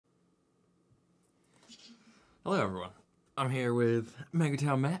Hello everyone, I'm here with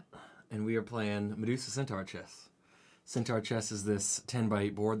MangoTownMatt, and we are playing Medusa Centaur Chess. Centaur Chess is this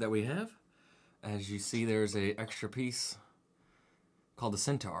 10x8 board that we have. As you see, there's a extra piece called the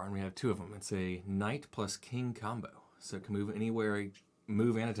Centaur, and we have two of them. It's a knight plus king combo, so it can move anywhere,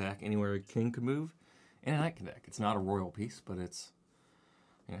 move and attack anywhere a king can move, and a knight can attack. It's not a royal piece, but it's,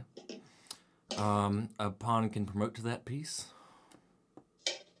 a pawn can promote to that piece.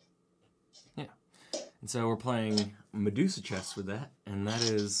 And so we're playing Medusa Chess with that, and that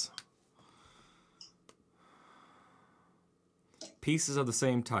is pieces of the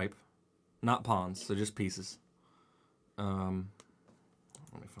same type, not pawns, so just pieces. Let me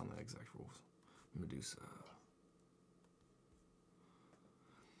find the exact rules. Medusa.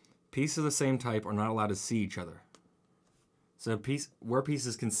 Pieces of the same type are not allowed to see each other. So where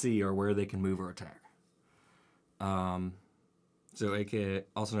pieces can see are where they can move or attack. So aka,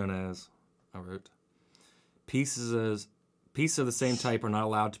 also known as, I wrote, pieces of the same type are not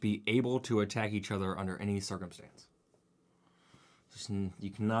allowed to be able to attack each other under any circumstance. You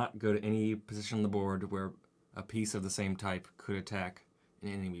cannot go to any position on the board where a piece of the same type could attack an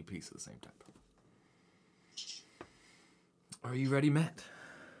enemy piece of the same type. Are you ready, Matt?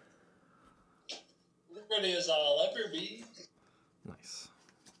 Ready as I'll ever be. Nice.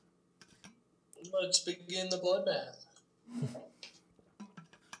 Let's begin the bloodbath.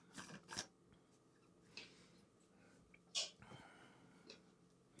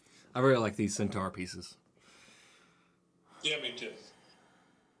 I really like these Centaur pieces. Yeah, me too.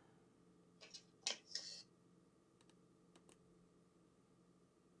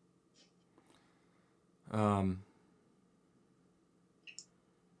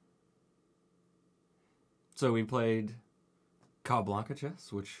 So we played Casablanca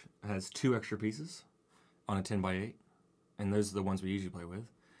chess, which has two extra pieces on a 10x8, and those are the ones we usually play with.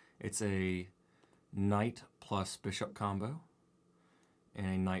 It's a knight plus bishop combo and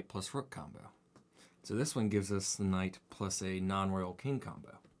a knight plus rook combo. So this one gives us the knight plus a non-royal king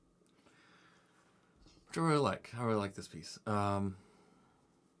combo, which I really like. I really like this piece. So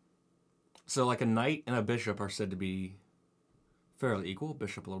like a knight and a bishop are said to be fairly equal,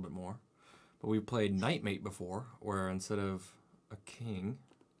 bishop a little bit more. But we played knightmate before, where instead of a king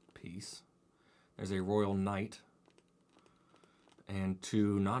piece, there's a royal knight and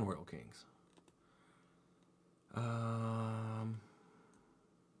two non-royal kings.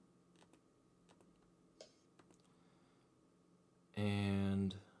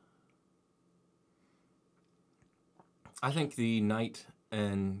 And I think the knight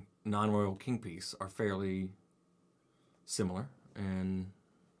and non-royal king piece are fairly similar in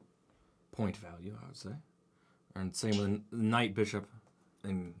point value, I would say. And same with the knight, bishop,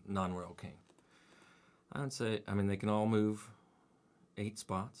 and non-royal king. I would say, I mean, they can all move 8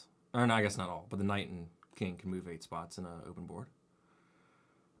 spots. Or no, I guess not all, but the knight and king can move 8 spots in an open board.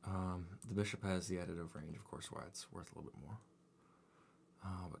 The bishop has the additive range, of course, why it's worth a little bit more.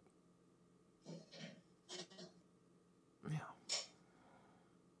 But yeah.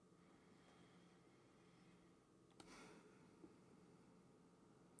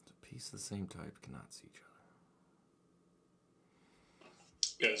 A piece of the same type cannot see each other.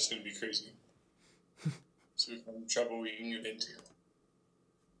 Yeah, this is going to be crazy. So we've had trouble we can get into.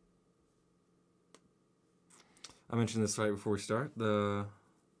 I mentioned this right before we start. One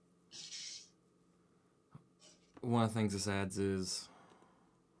of the things this adds is,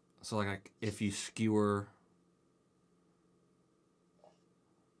 so like if you skewer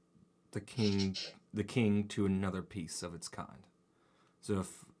the king to another piece of its kind. So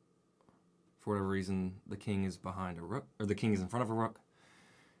if for whatever reason the king is behind a rook, or the king is in front of a rook,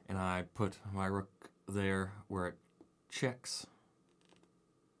 and I put my rook there where it checks.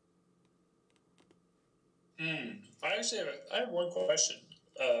 I have one question.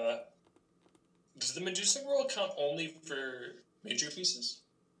 Does the Medusa rule count only for major pieces?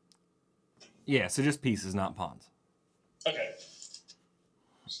 Yeah, so just pieces, not pawns. Okay.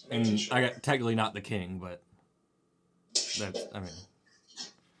 And sure. I got technically not the king, but that's, I mean,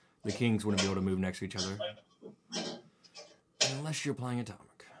 the kings wouldn't be able to move next to each other unless you're playing Atomic.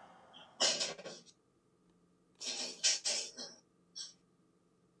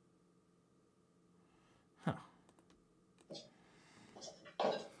 Huh.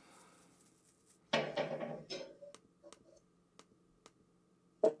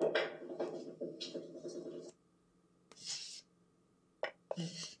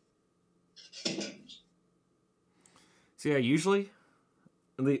 So yeah, usually,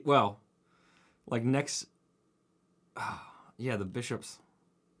 well, like next, yeah, the bishops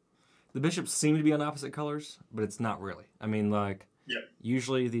seem to be on opposite colors, but it's not really. I mean, like, yeah.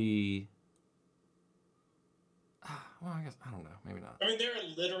 Usually the Well, I guess I don't know. Maybe not. I mean, they're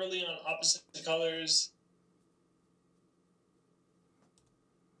literally on opposite colors.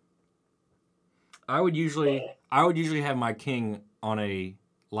 I would usually have my king on a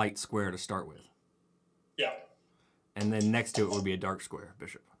light square to start with. Yeah. And then next to it would be a dark square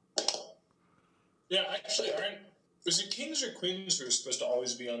bishop. Yeah, actually, was it kings or queens who are supposed to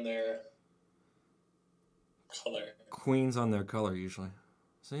always be on their color? Queens on their color usually.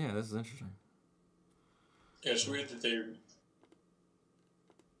 So yeah, this is interesting. Yeah, it's weird that they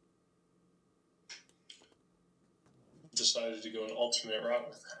decided to go an alternate route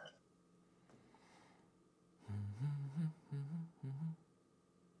with that.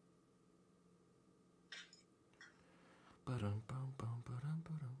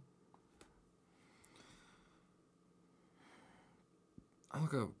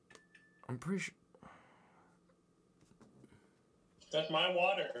 I'm pretty sure. That's my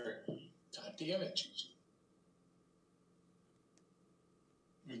water. God damn it, Gigi.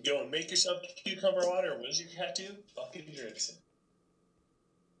 You go and make yourself cucumber water. What does your cat do? Fucking drinks it.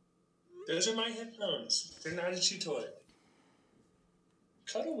 Those are my headphones. They're not a chew toy.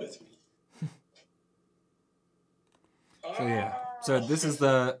 Cuddle with me. So yeah. So this is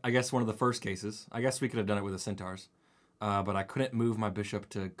I guess one of the first cases. I guess we could have done it with the centaurs. But I couldn't move my bishop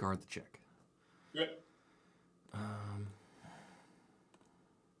to guard the check. Yep.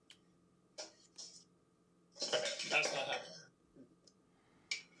 That's not happening.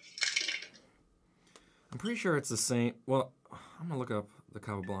 I'm pretty sure it's the same. Well, I'm going to look up the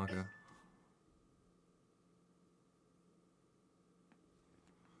Capablanca.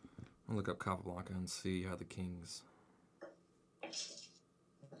 I'll look up Capablanca and see how the kings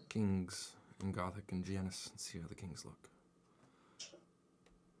in Gothic and Janus, and see how the kings look.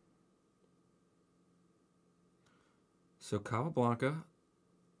 So Capablanca.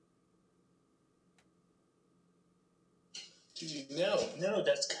 Dude, no,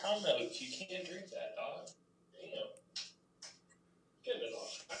 that's cow milk. You can't drink that, dog. Damn. Getting it all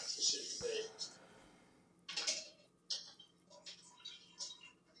kinds of shit today.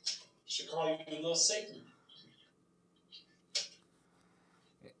 Should call you Little Satan.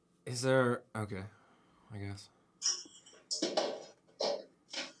 Is there... Okay, I guess.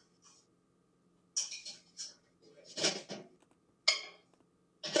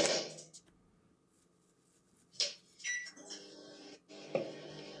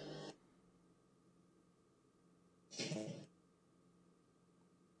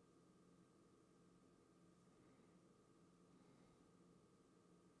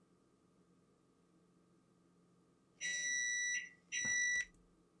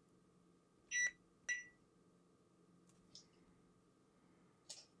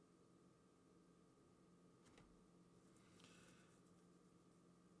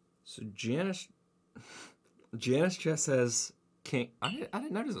 So Janus Chess has king. I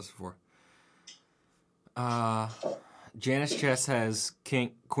didn't notice this before. Janus Chess has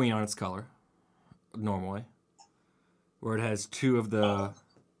queen on its color, normally, where it has two of the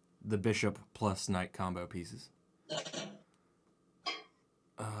bishop plus knight combo pieces.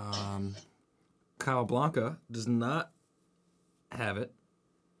 Capablanca does not have it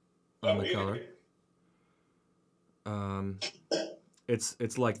on the color.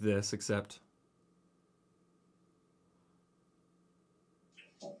 It's like this, except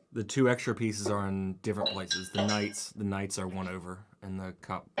the two extra pieces are in different places. The knights are one over, and the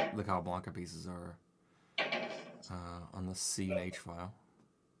Capablanca pieces are on the C and H file.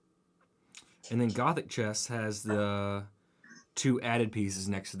 And then Gothic chess has the two added pieces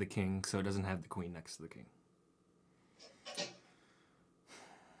next to the king, so it doesn't have the queen next to the king.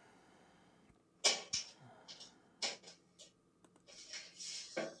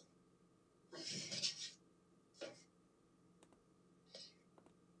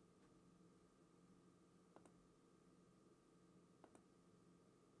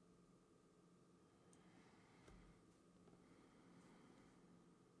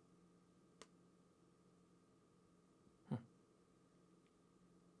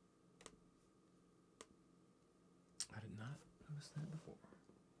 I did not notice that before.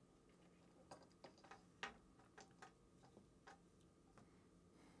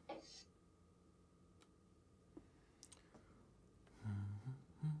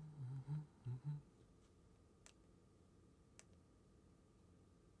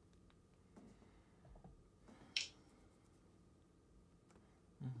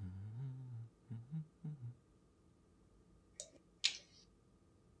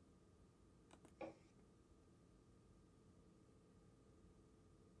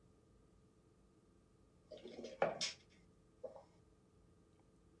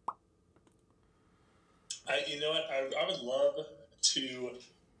 You know what? I would love to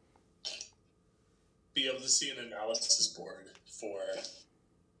be able to see an analysis board for.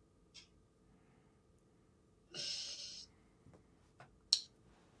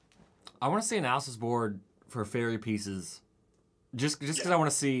 I want to see an analysis board for fairy pieces, just because I want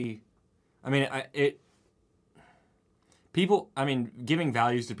to see. I mean, giving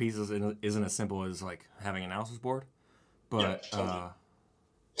values to pieces isn't as simple as like having an analysis board, but totally.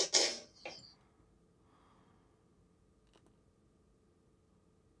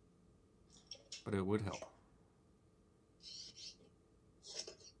 But it would help.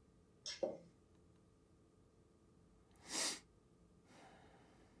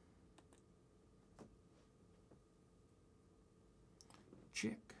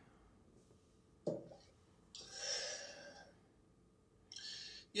 Check.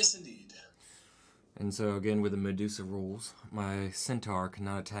 Yes, indeed. And so again, with the Medusa rules, my centaur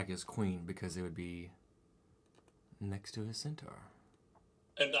cannot attack his queen because it would be next to his centaur.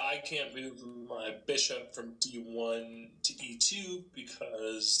 And I can't move my bishop from d1 to e2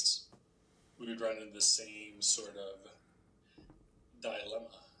 because we would run into the same sort of dilemma.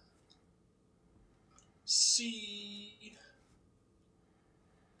 C.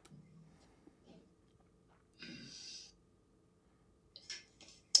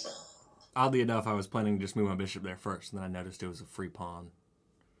 Oddly enough, I was planning to just move my bishop there first, and then I noticed it was a free pawn.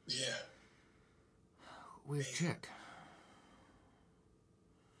 Yeah. With check.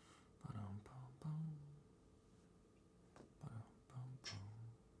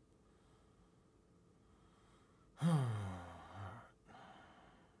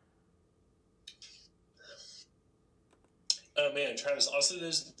 Oh man, Travis. Also,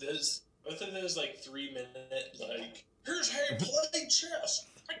 there's both of those like 3-minute like. Here's how you play chess.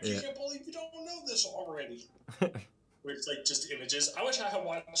 I can't believe you don't know this already. Where it's like just images. I wish I had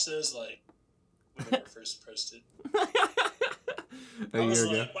watched those like when they were first posted. A year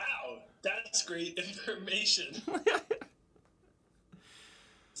ago. Like, wow, that's great information.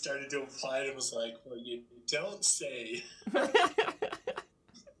 Started to apply it and was like, well, you don't say.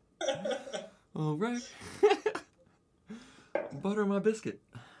 All right. Butter my biscuit.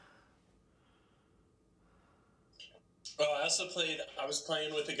 Oh, I was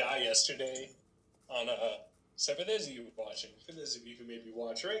playing with a guy yesterday on so for those of you watching, for those of you who maybe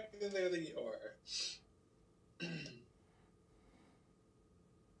watch regularly or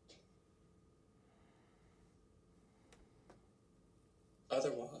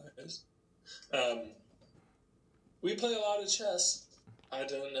otherwise, we play a lot of chess. I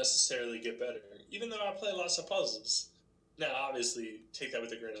don't necessarily get better, even though I play lots of puzzles. Now, obviously, take that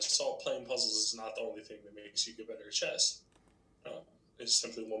with a grain of salt. Playing puzzles is not the only thing that makes you get better at chess. It's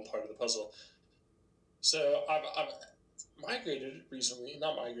simply one part of the puzzle. So I've migrated recently,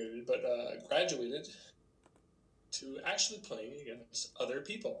 not migrated, but graduated to actually playing against other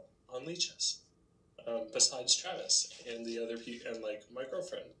people on Lee Chess, besides Travis and the other people, and like my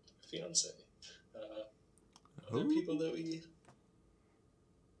girlfriend, fiance, other people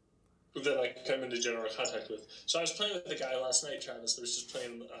that I come into general contact with. So I was playing with the guy last night, Travis, that was just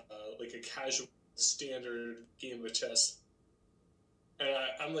playing like a casual, standard game of chess. And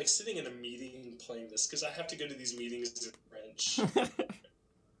I'm like sitting in a meeting playing this because I have to go to these meetings in French.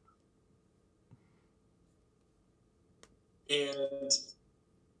 And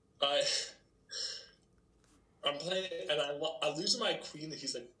I'm playing it, and I lose my queen, and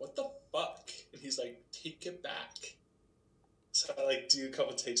he's like, what the fuck? And he's like, take it back. So I like do a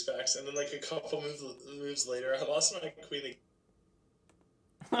couple takes backs, and then like a couple moves later, I lost my queen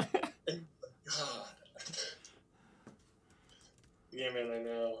again. And, God. Yeah, man, I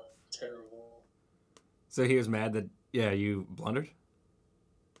know. Terrible. So he was mad that, you blundered?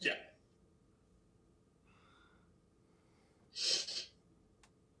 Yeah.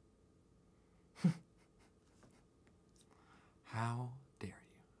 How dare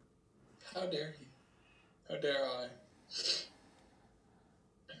you? How dare you? How dare I?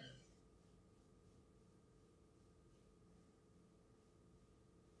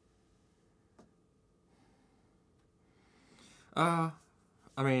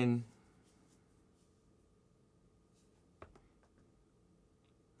 I mean,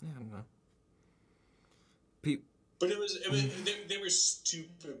 I don't know. But it was they were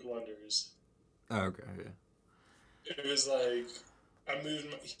stupid blunders. Oh, okay, yeah. It was like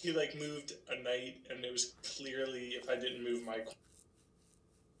he like moved a knight, and it was clearly if I didn't move my queen,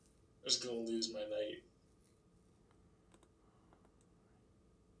 I was gonna lose my knight.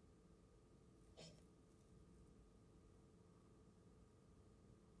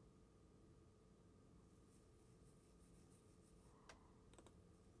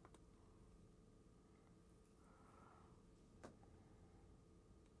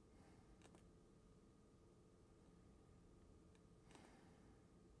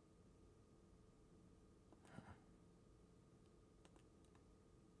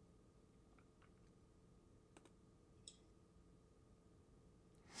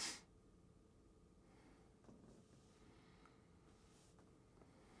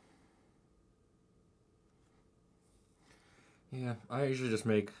 Yeah, I usually just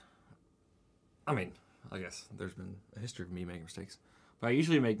make... I mean, I guess there's been a history of me making mistakes. But I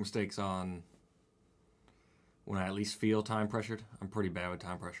usually make mistakes on when I at least feel time pressured. I'm pretty bad with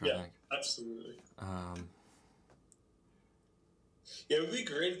time pressure, I think. Absolutely. Yeah, it would be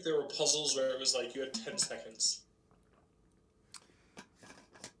great if there were puzzles where it was like you had 10 seconds.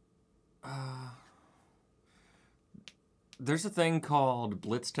 There's a thing called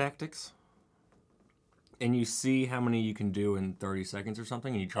blitz tactics. And you see how many you can do in 30 seconds or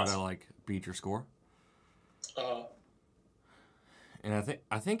something, and you try to, like, beat your score. And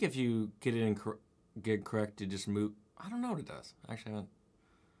I think if you get it get correct, you just move. I don't know what it does. Actually, I don't.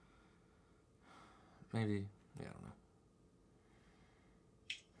 Maybe. Yeah, I don't know.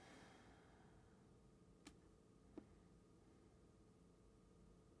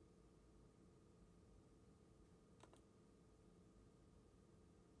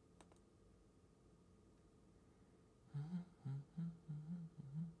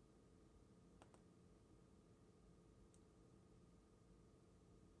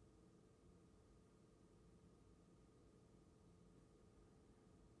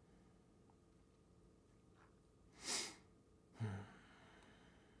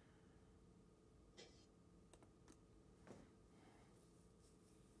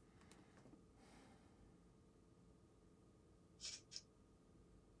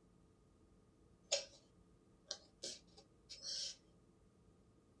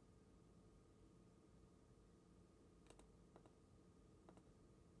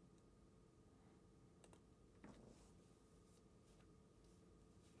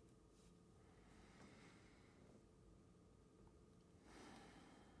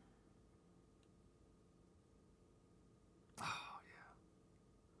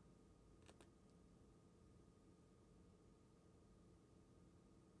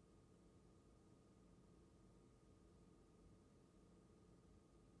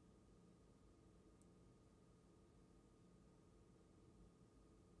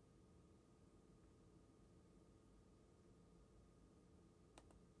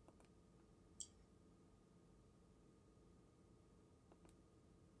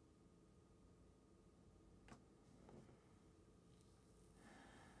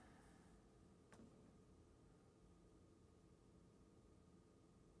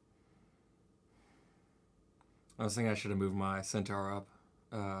 I was thinking I should have moved my Centaur up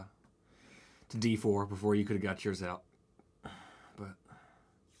to D4 before you could have got yours out. But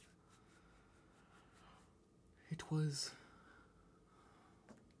it was...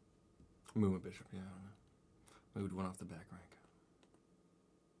 Movement bishop, yeah, I don't know. Moved one off the back rank.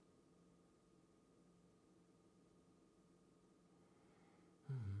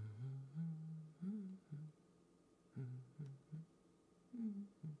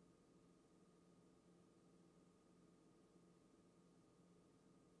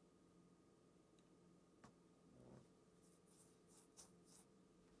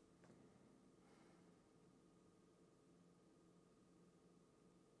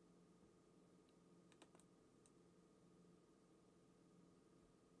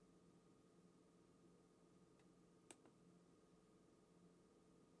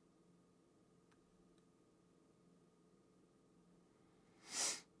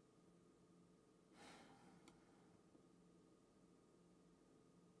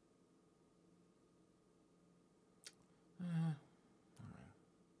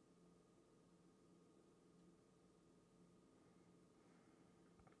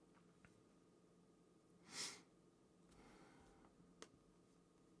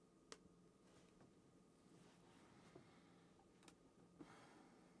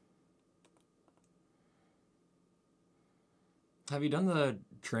 Have you done the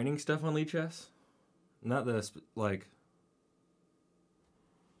training stuff on Lead Chess? Not the, like...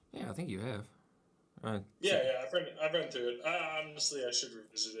 Yeah, I think you have. Yeah, I've run through it. Honestly, I should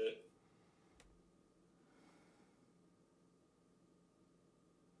revisit it.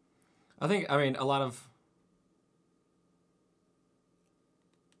 I mean, a lot of...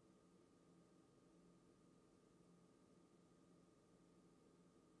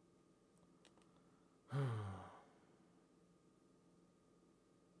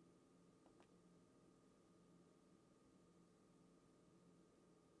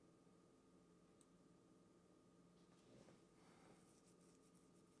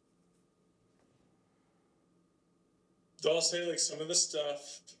 Though I'll say, like, some of the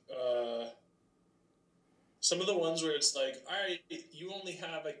stuff, some of the ones where it's like, all right, you only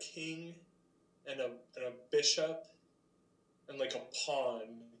have a king and a bishop and, like, a pawn,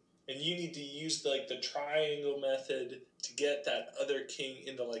 and you need to use, like, the triangle method to get that other king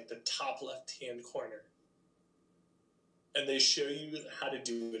into, like, the top left-hand corner. and they show you how to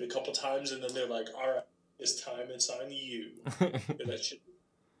do it a couple times, and then they're like, all right, this time it's on you. And that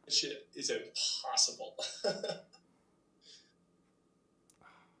shit is impossible.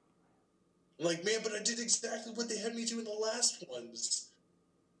 I'm like, man, but I did exactly what they had me do in the last ones.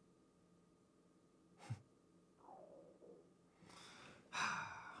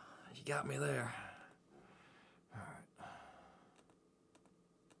 You got me there. All right.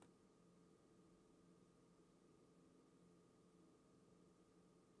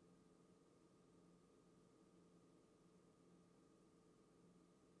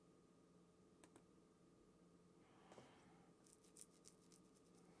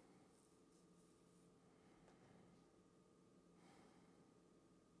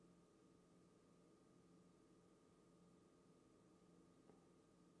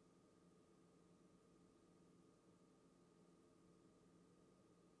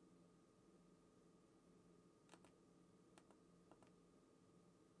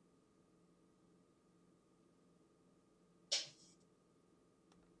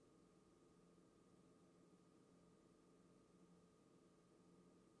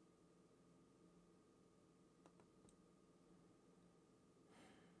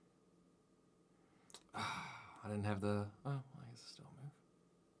 I didn't have the... Oh, I guess it's still a move.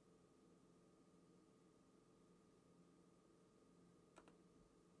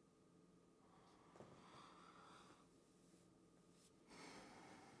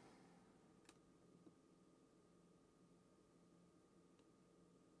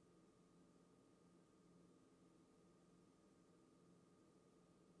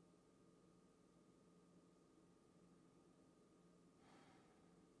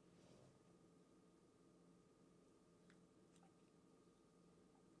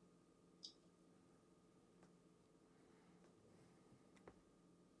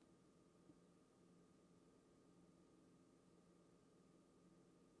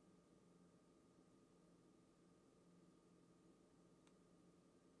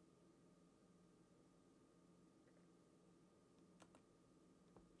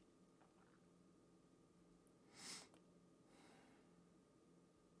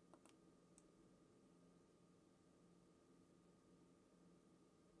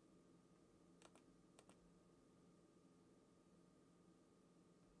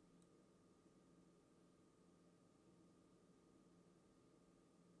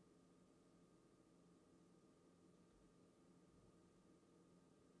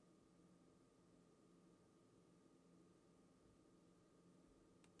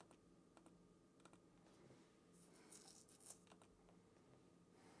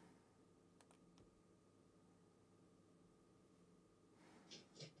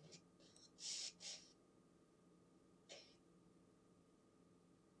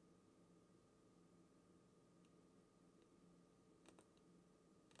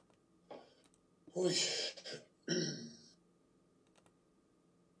 Oy.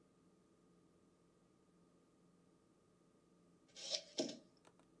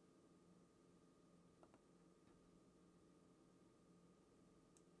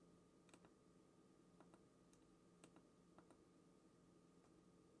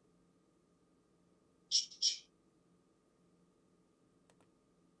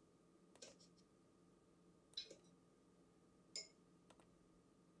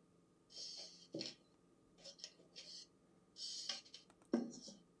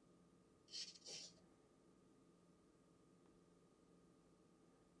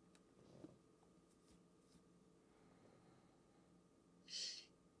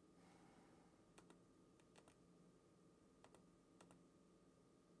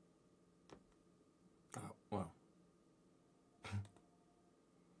 Oh, well.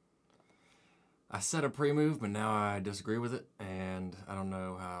 I set a pre-move, but now I disagree with it, and I don't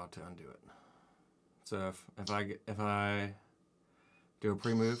know how to undo it. So if I do a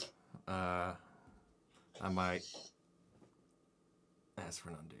pre-move, I might ask for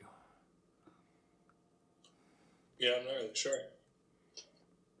an undo. Yeah, I'm not really sure.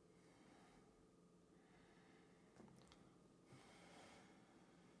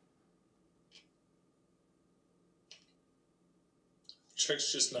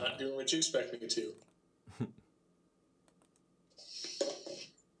 Trick's just not doing what you expect me to.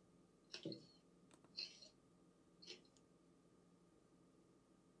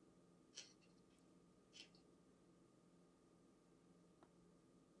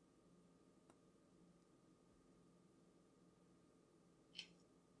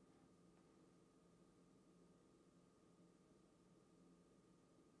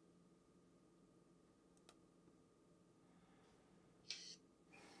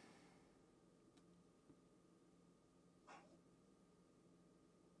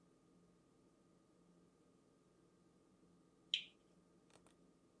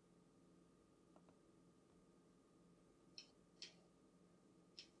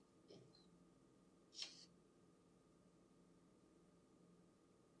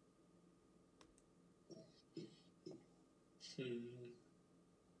 Hmm.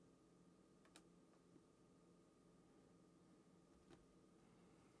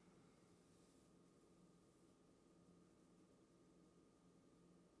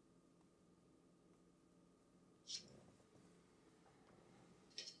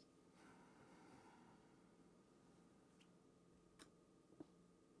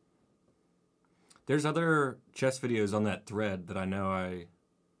 There's other chess videos on that thread that I know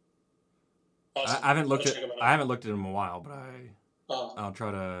Awesome. I haven't looked I'll at. check 'em out. I haven't looked at them in a while, but Oh, I'll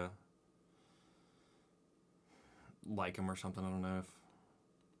try to like them or something. I don't know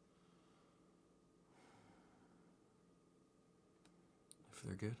if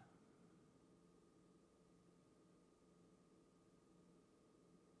they're good.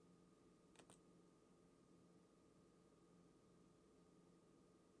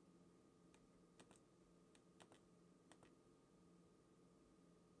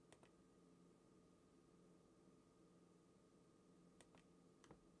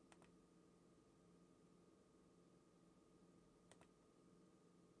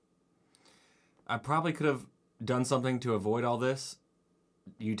 I probably could have done something to avoid all this,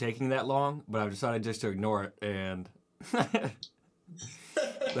 you taking that long, but I've decided just to ignore it, and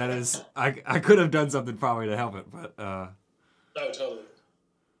that is, I could have done something probably to help it, but oh, totally.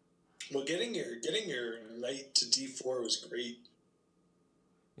 Well, getting your knight to d4 was great.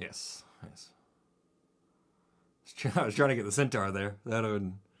 yes. I was trying to get the centaur there. That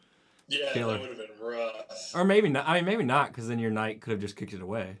would killer. That would have been rough. Or maybe not. I mean, maybe not, because then your knight could have just kicked it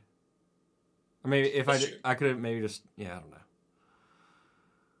away. Or maybe if I could have maybe just, I don't know.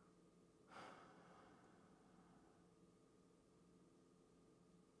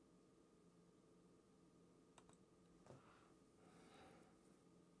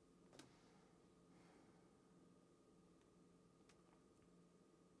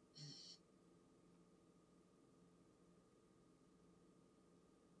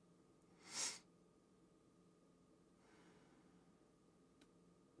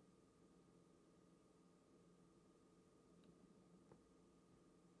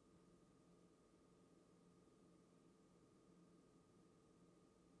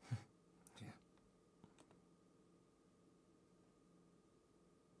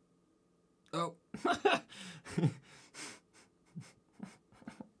 Oh.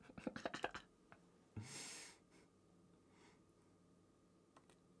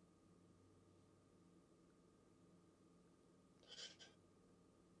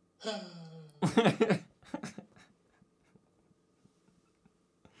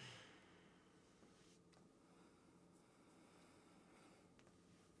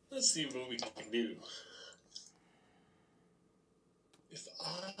 Let's see what we can do. If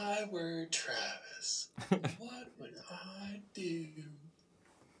I were Travis, what would I do?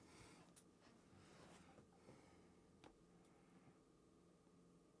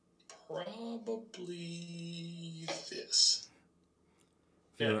 Probably this.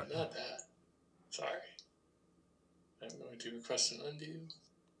 Yeah, not that. Sorry. I'm going to request an undo.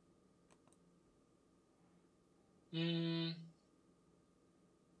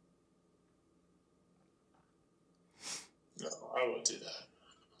 No, I won't do that.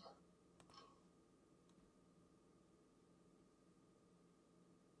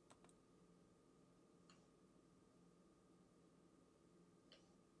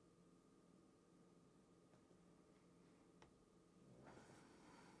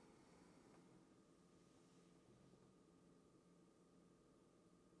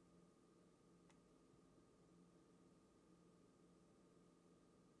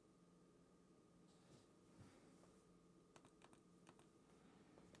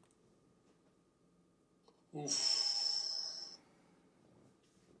 Oof.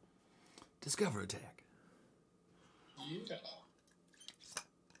 Discover attack.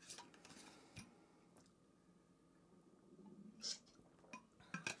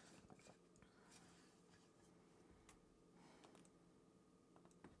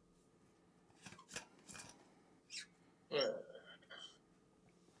 Yeah.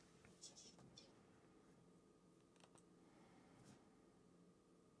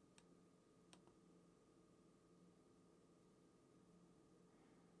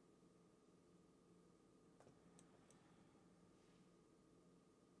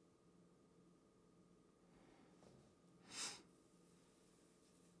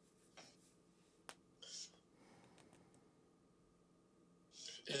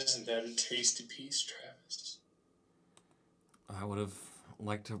 Isn't that a tasty piece, Travis? I would have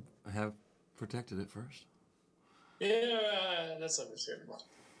liked to have protected it first. Yeah, that's understandable.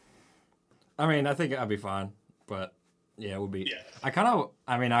 I mean, I think I'd be fine, but yeah, it would be. Yeah.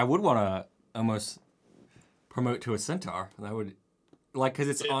 I would want to almost promote to a centaur. That would, like, because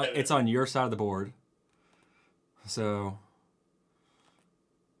it's Yeah. it's on your side of the board. So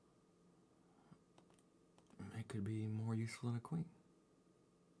it could be more useful than a queen.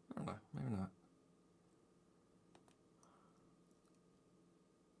 I don't know. Maybe not.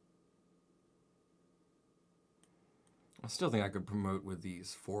 I still think I could promote with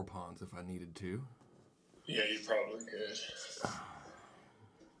these 4 pawns if I needed to. Yeah, you probably could.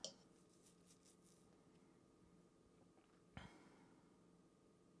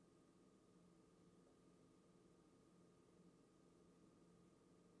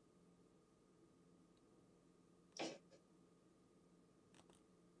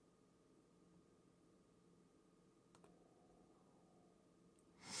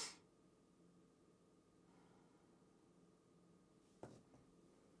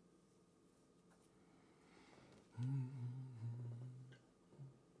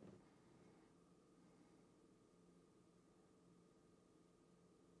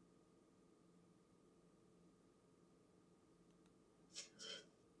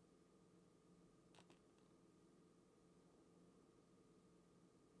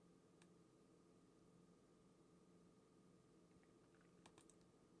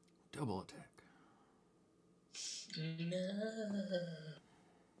 Double attack. No.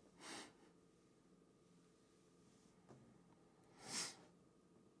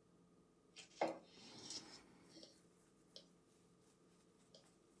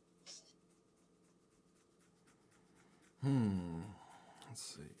 Let's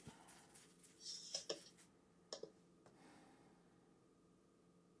see.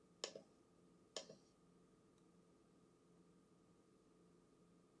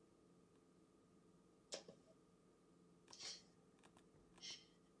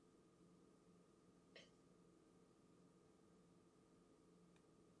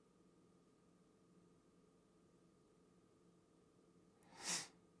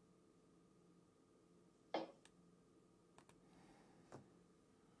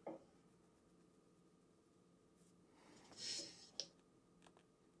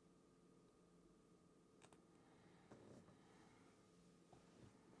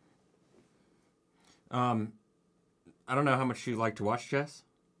 I don't know how much you like to watch chess,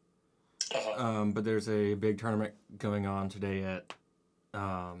 but there's a big tournament going on today at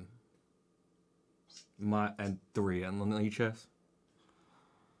at 3 at Manly Chess.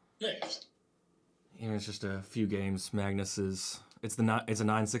 Nice. It's just a few games. Magnus is it's a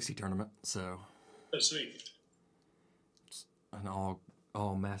 960 tournament, so Oh, sweet. it's an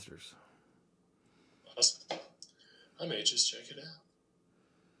all masters. Awesome. I may just check it out.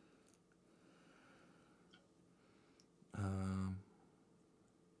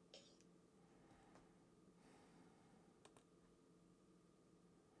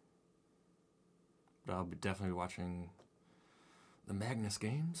 But I'll be definitely watching the Magnus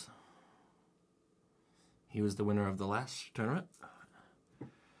games. He was the winner of the last tournament.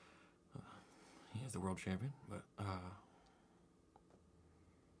 He is the world champion, but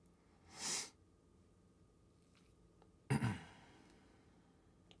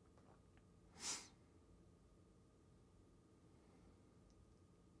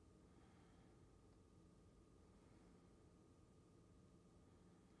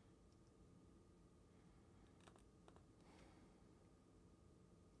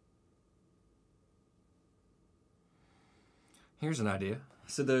here's an idea.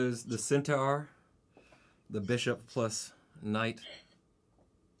 So the centaur, the bishop plus knight,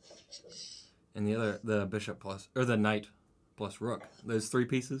 and the bishop plus or the knight plus rook. Those 3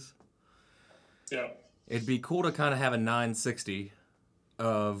 pieces. Yeah. It'd be cool to kind of have a 960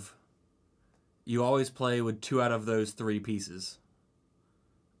 of you always play with 2 out of those 3 pieces.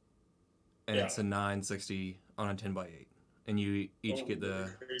 And it's a 960 on a 10 by 8. And you each get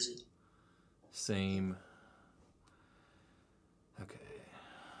the crazy. same. Okay.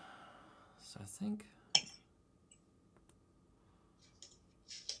 So I think I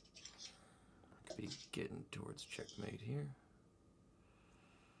could be getting towards checkmate here.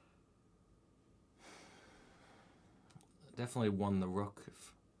 Definitely won the rook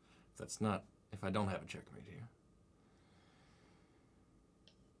if I don't have a checkmate here.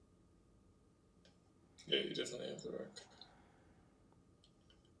 Yeah, you definitely have the rook.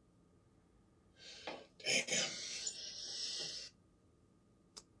 Damn.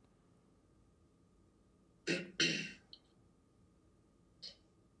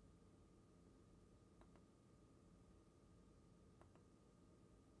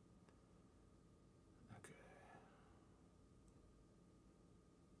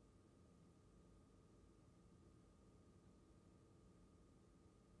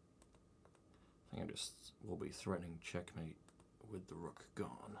 I think I just will be threatening checkmate with the rook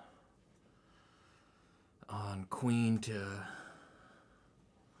gone. On queen to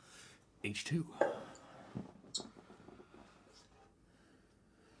h2.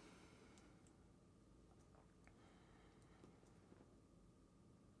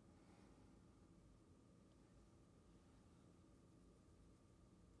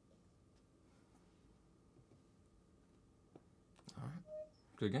 All right,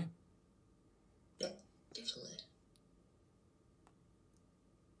 good game. Yeah, definitely.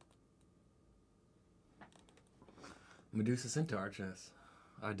 Medusa Centaur Chess.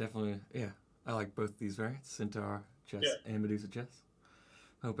 I definitely, I like both these variants, Centaur Chess and Medusa Chess.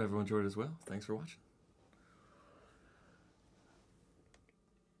 I hope everyone enjoyed it as well. Thanks for watching.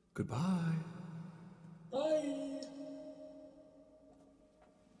 Goodbye. Bye.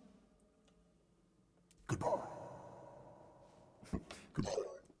 Goodbye. Goodbye.